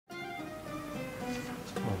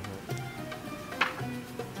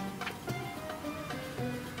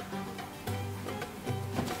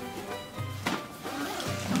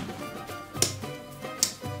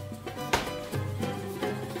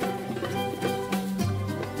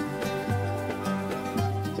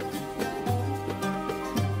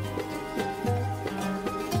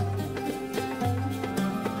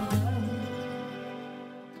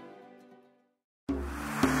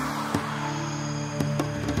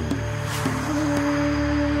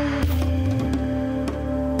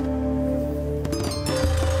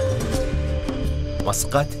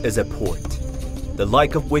Muscat is a port, the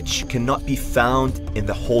like of which cannot be found in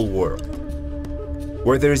the whole world,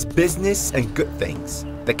 where there is business and good things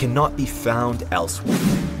that cannot be found elsewhere.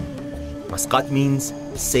 Muscat means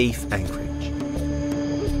safe anchorage.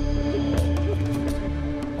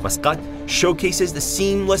 Muscat showcases the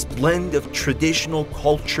seamless blend of traditional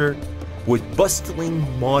culture with bustling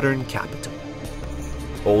modern capital.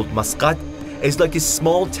 Old Muscat is like a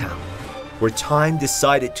small town where time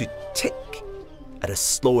decided to tick at a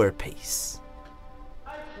slower pace.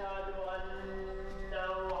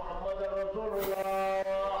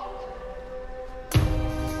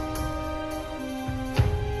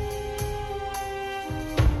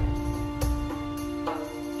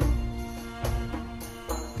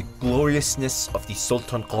 The gloriousness of the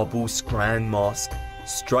Sultan Qaboos Grand Mosque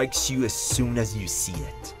strikes you as soon as you see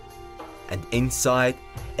it. And inside,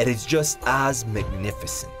 it is just as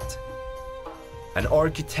magnificent. An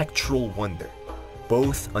architectural wonder,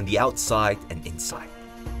 both on the outside and inside.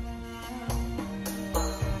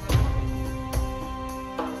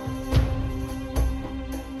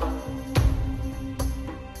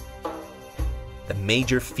 The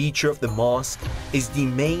major feature of the mosque is the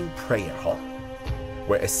main prayer hall,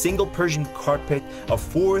 where a single Persian carpet of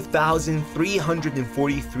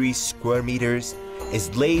 4,343 square meters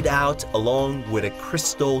is laid out along with a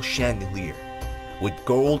crystal chandelier with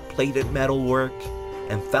gold-plated metalwork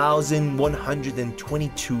and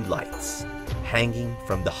 1,122 lights hanging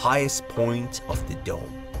from the highest point of the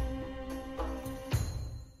dome.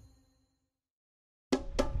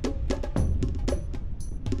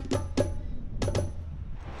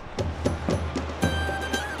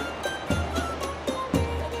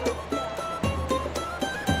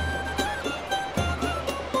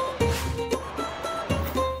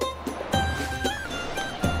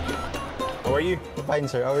 How are you? Fine,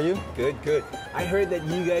 sir. How are you? Good, good. I heard that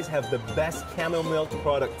you guys have the best camel milk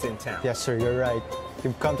products in town. Yes, sir. You're right.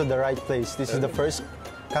 You've come to the right place. This is the first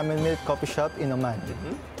camel milk coffee shop in Oman.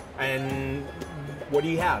 And what do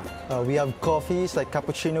you have? We have coffees like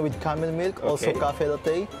cappuccino with camel milk, also cafe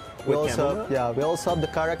latte. We also have the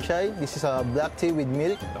karak chai. This is a black tea with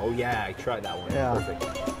milk. Oh yeah, I tried that one. Yeah. Perfect.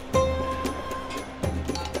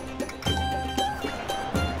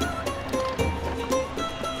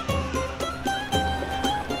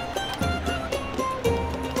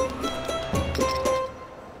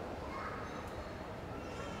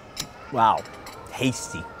 Wow,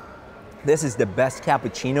 tasty. This is the best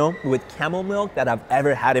cappuccino with camel milk that I've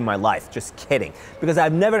ever had in my life. Just kidding. Because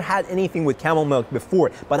I've never had anything with camel milk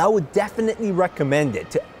before, but I would definitely recommend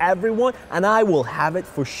it to everyone, and I will have it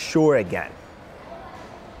for sure again.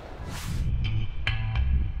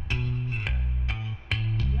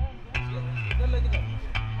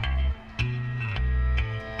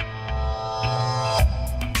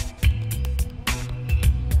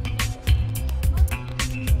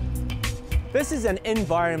 This is an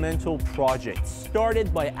environmental project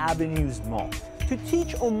started by Avenues Mall to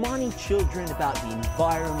teach Omani children about the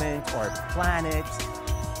environment, our planet,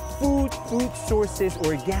 food sources,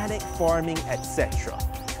 organic farming, etc.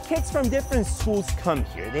 Kids from different schools come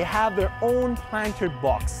here. They have their own planter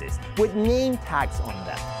boxes with name tags on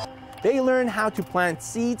them. They learn how to plant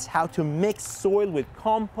seeds, how to mix soil with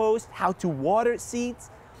compost, how to water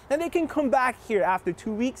seeds, and they can come back here after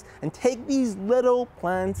 2 weeks and take these little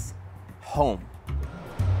plants home.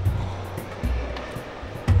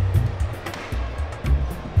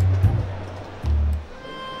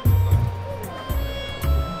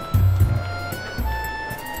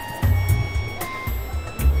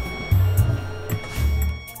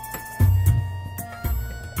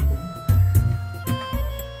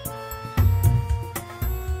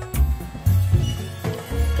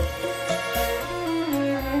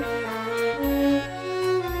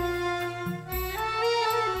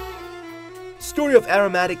 Story of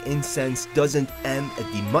aromatic incense doesn't end at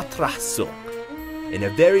the Matrah Souk. In a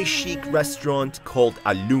very chic restaurant called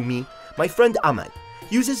Alumi, my friend Amal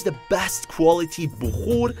uses the best quality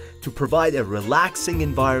bukhur to provide a relaxing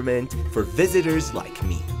environment for visitors like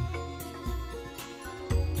me.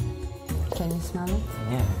 Can you smell it?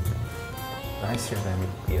 Yeah. nicer than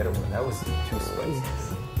the other one. That was too spicy.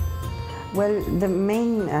 Yes. Well, the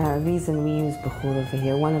main reason we use bukhur over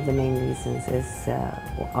here, one of the main reasons is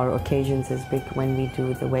our occasions is big when we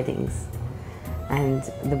do the weddings. And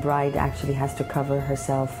the bride actually has to cover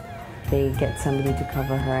herself. They get somebody to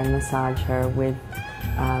cover her and massage her with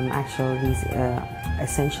actual these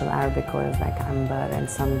essential Arabic oils like amber and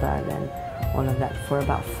sambar and all of that for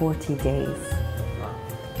about 40 days.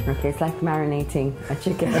 Okay, it's like marinating a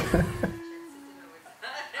chicken.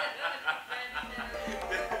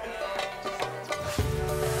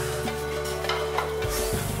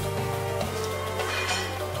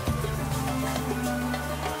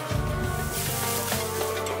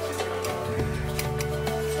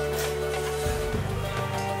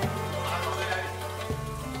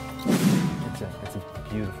 It's a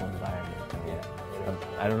beautiful environment. Yeah.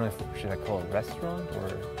 I don't know if should I call it a restaurant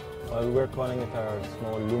or. Well, we're calling it our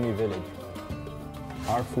small Lumi village.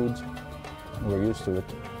 Our food, we're used to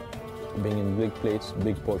it, being in big plates,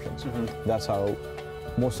 big portions. That's how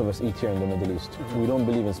most of us eat here in the Middle East. We don't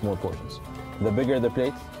believe in small portions. The bigger the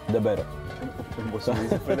plate, the better. What's the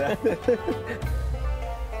reason for that?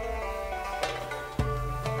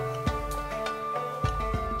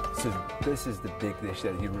 So this is the big dish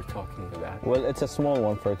that you were talking about. Well, it's a small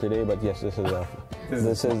one for today, but yes, this is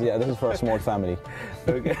this is for a small family.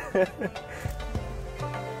 Okay.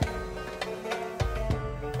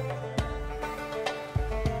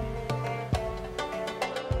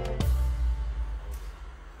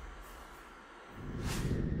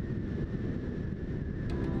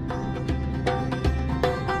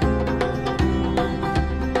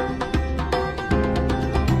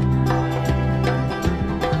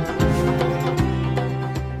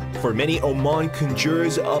 For many, Oman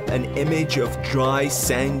conjures up an image of dry,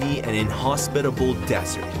 sandy, and inhospitable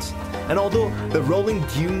deserts. And although the rolling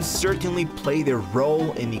dunes certainly play their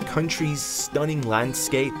role in the country's stunning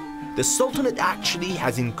landscape, the Sultanate actually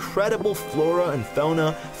has incredible flora and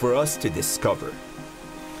fauna for us to discover.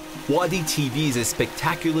 Wadi TV is a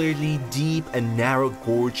spectacularly deep and narrow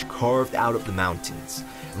gorge carved out of the mountains,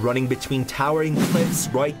 running between towering cliffs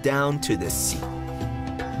right down to the sea.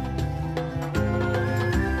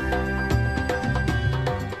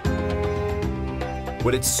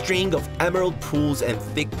 With its string of emerald pools and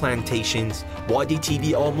thick plantations, Wadi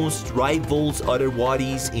TV almost rivals other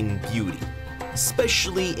wadis in beauty,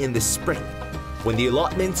 especially in the spring, when the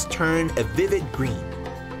allotments turn a vivid green.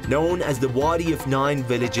 Known as the Wadi of 9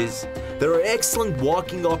 villages, there are excellent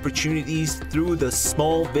walking opportunities through the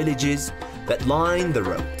small villages that line the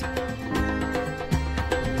road.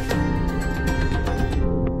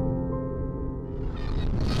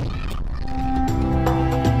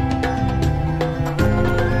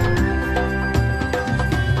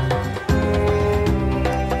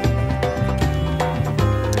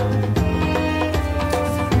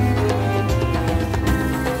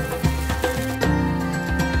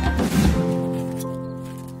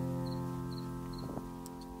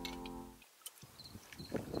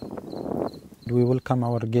 We welcome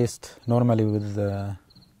our guests normally with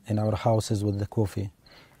in our houses with the coffee.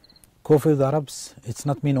 Coffee with Arabs, it's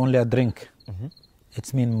not mean only a drink.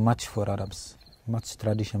 It's mean much for Arabs, much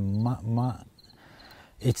tradition.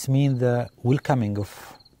 It's mean the welcoming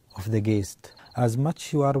of the guest. As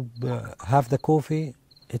much you are have the coffee,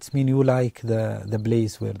 it's mean you like the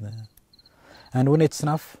place where and when it's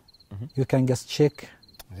enough, you can just shake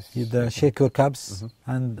your cups,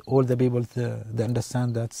 and all the people they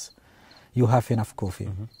understand that you have enough coffee.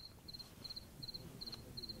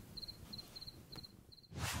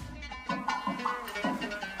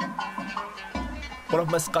 One of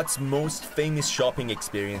Muscat's most famous shopping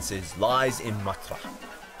experiences lies in Matrah,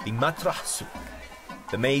 the Matrah Souk.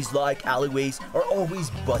 The maze-like alleyways are always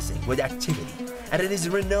buzzing with activity, and it is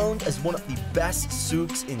renowned as one of the best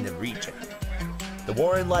souks in the region. The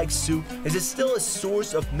Warren-like souk is still a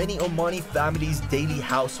source of many Omani families' daily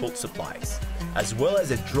household supplies, as well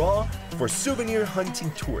as a draw for souvenir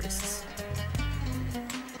hunting tourists.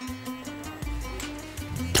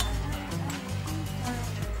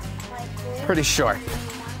 Pretty sharp.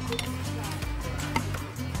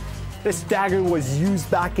 This dagger was used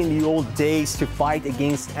back in the old days to fight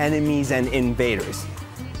against enemies and invaders.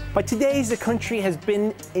 But today, the country has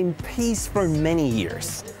been in peace for many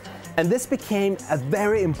years. And this became a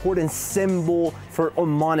very important symbol for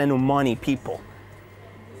Oman and Omani people.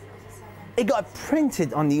 It got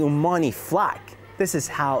printed on the Omani flag. This is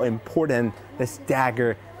how important this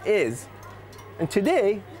dagger is. And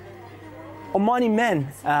today, Omani men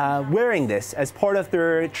wearing this as part of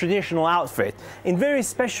their traditional outfit in very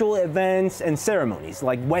special events and ceremonies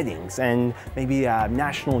like weddings and maybe a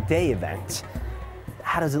National Day event.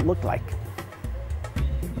 How does it look like?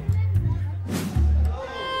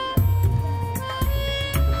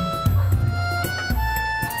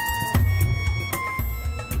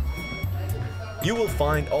 You will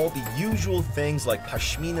find all the usual things like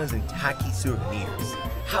pashminas and tacky souvenirs,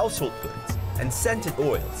 household goods, and scented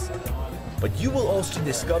oils. But you will also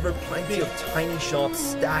discover plenty of tiny shops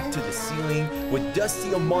stacked to the ceiling with dusty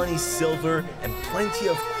Omani silver and plenty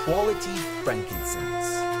of quality frankincense.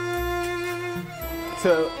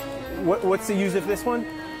 So, what's the use of this one?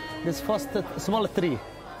 This first small tree.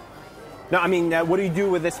 No, I mean, what do you do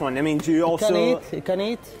with this one? I mean, do you also... You can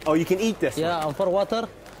eat. Oh, you can eat this one? Yeah, and for water,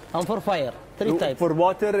 and for fire. Three types. For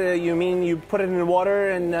water, you mean you put it in the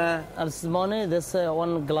water and... And this morning, this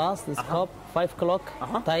one glass, this cup, 5 o'clock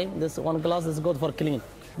time, this one glass is good for clean.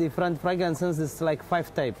 Different fragrances is like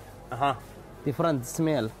 5 type. Different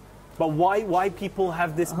smell. But why people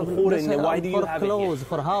have this bukhur and why do you have it? For clothes, clothes,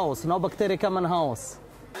 for house. No bacteria come in house.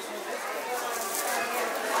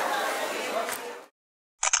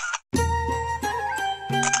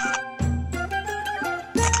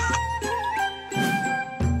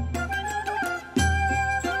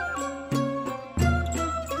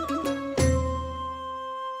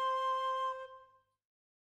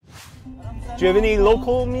 Do you have any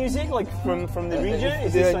local music, like from the region?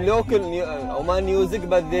 Is this like... local Oman music,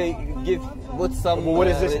 but they put some. Well, what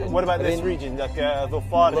is this? What about this region, like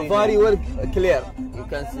Dhofar? Dhofari work clear. You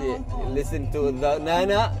can see, listen to the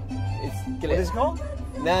Nana. It's clear. What is it called?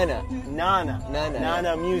 Nana.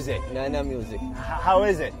 Nana music. Nana music. How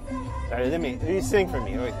is it? All right, let me sing for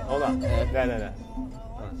me. Wait, hold on. No.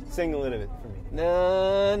 Sing a little bit for me.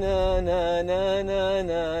 Na na na na na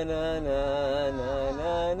na na na na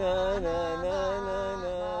na na na.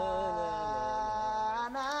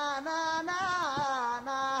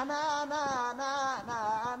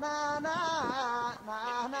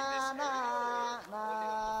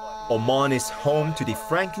 Oman is home to the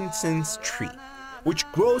frankincense tree, which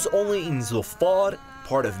grows only in Dhofar,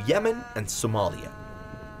 part of Yemen and Somalia.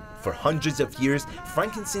 For hundreds of years,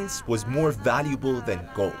 frankincense was more valuable than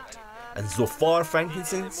gold, and Dhofar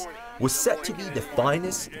frankincense was said to be the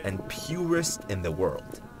finest and purest in the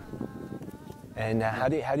world. And how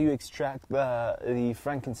do you extract the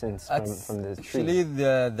frankincense from the tree? Actually,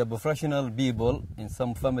 the professional people in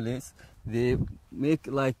some families, they make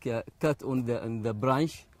like a cut on the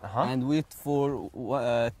branch and wait for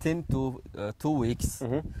 10 to 2 weeks.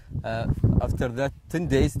 After that, 10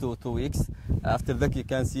 days to 2 weeks. After that, you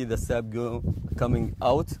can see the sap coming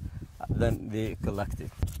out. Then they collect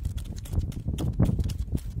it.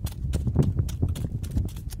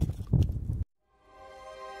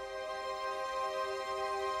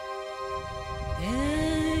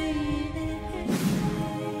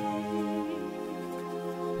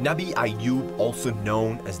 Nabi Ayyub, also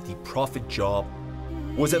known as the Prophet Job,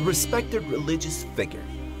 was a respected religious figure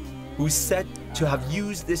who is said to have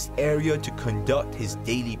used this area to conduct his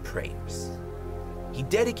daily prayers. He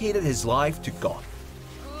dedicated his life to God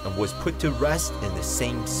and was put to rest in the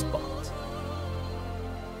same spot.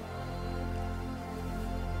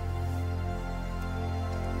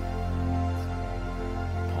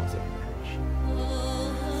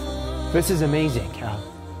 This is amazing.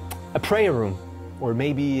 A prayer room, or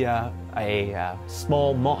maybe a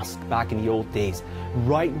small mosque back in the old days,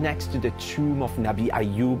 right next to the tomb of Nabi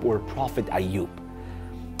Ayyub or Prophet Ayyub.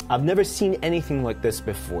 I've never seen anything like this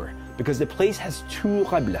before, because the place has 2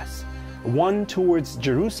 qiblas, one towards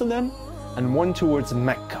Jerusalem and one towards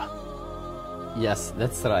Mecca. Yes,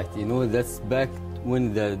 that's right. You know, that's back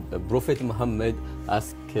when the Prophet Muhammad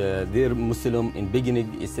asked their Muslim in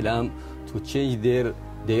beginning Islam to change their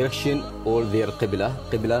direction or their qibla.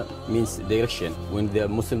 Qibla means direction. When the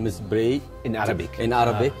Muslims pray in Arabic. In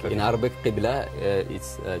Arabic, qibla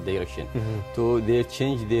it's direction. So they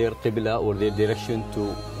change their qibla or their direction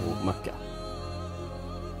to Mecca.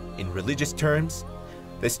 In religious terms,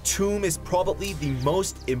 this tomb is probably the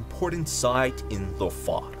most important site in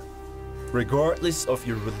Dhofar. Regardless of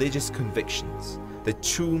your religious convictions, the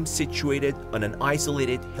tomb situated on an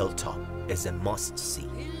isolated hilltop is a must-see.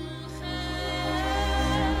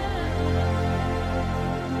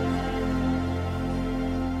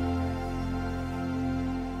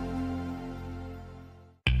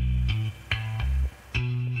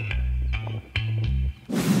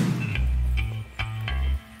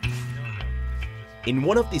 In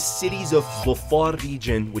one of the cities of Dhofar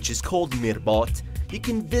region, which is called Mirbat, you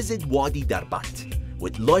can visit Wadi Darbat,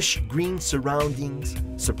 with lush green surroundings,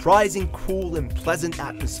 surprising cool and pleasant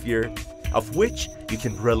atmosphere, of which you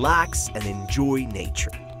can relax and enjoy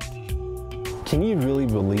nature. Can you really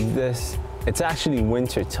believe this? It's actually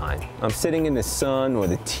winter time. I'm sitting in the sun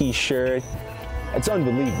with a t-shirt. It's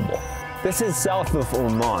unbelievable. This is south of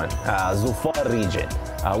Oman, Dhofar region,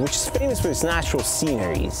 which is famous for its natural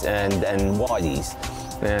sceneries and wadis,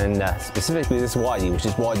 and specifically this wadi, which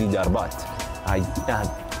is Wadi Darbat. I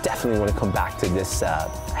definitely want to come back to this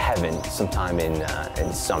heaven sometime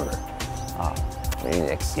in summer, maybe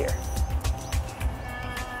next year.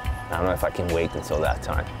 I don't know if I can wait until that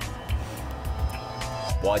time.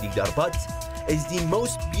 Wadi Darbat is the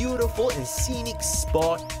most beautiful and scenic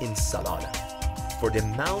spot in Salalah for the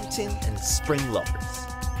mountain and spring lovers.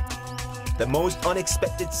 The most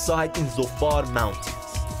unexpected sight in Zofar Mountains,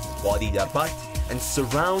 Wadi Darbat and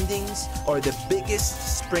surroundings are the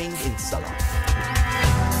biggest spring in Salalah.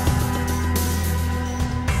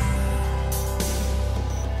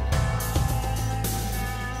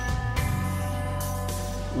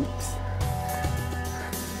 Oops.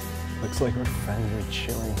 Looks like our friends are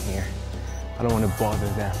chilling here. I don't want to bother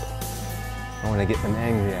them. I want to get them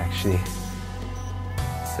angry, actually.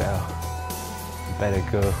 So, I better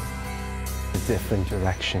go a different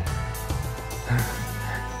direction.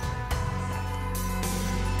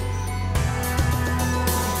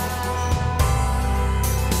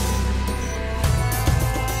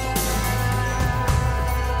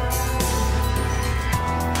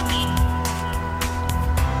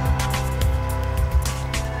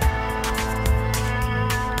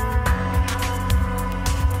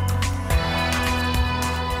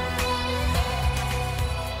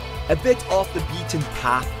 A bit off the beaten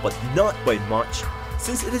path, but not by much,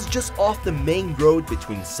 since it is just off the main road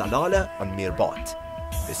between Salalah and Mirbat.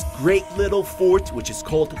 This great little fort, which is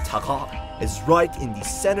called Taqa, is right in the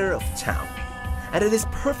center of town, and it is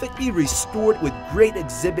perfectly restored with great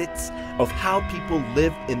exhibits of how people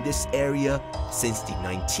lived in this area since the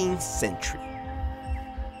 19th century.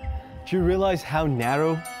 Do you realize how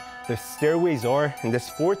narrow the stairways are in this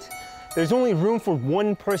fort? There's only room for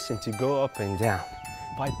one person to go up and down.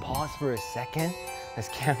 If I pause for a second, this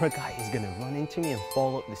camera guy is gonna run into me and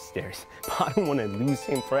fall up the stairs. But I don't wanna lose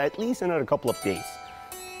him for at least another couple of days.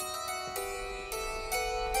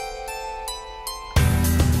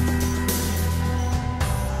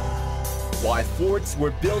 While forts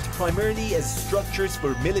were built primarily as structures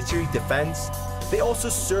for military defense, they also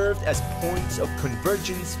served as points of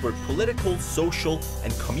convergence for political, social,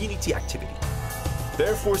 and community activity.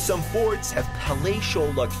 Therefore, some forts have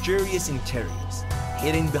palatial, luxurious interiors,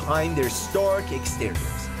 hidden behind their stark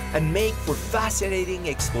exteriors, and make for fascinating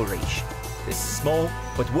exploration. This small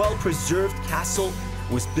but well-preserved castle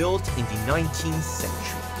was built in the 19th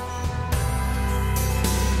century.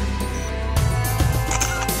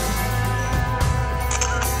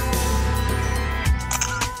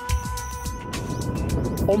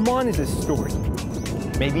 Oman is a story,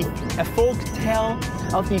 maybe a folk tale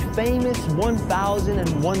of the famous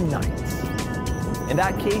 1001 Nights. In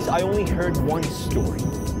that case, I only heard one story.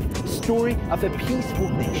 Story of a peaceful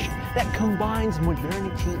nation that combines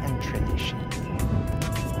modernity and tradition.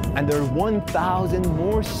 And there are 1,000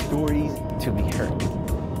 more stories to be heard.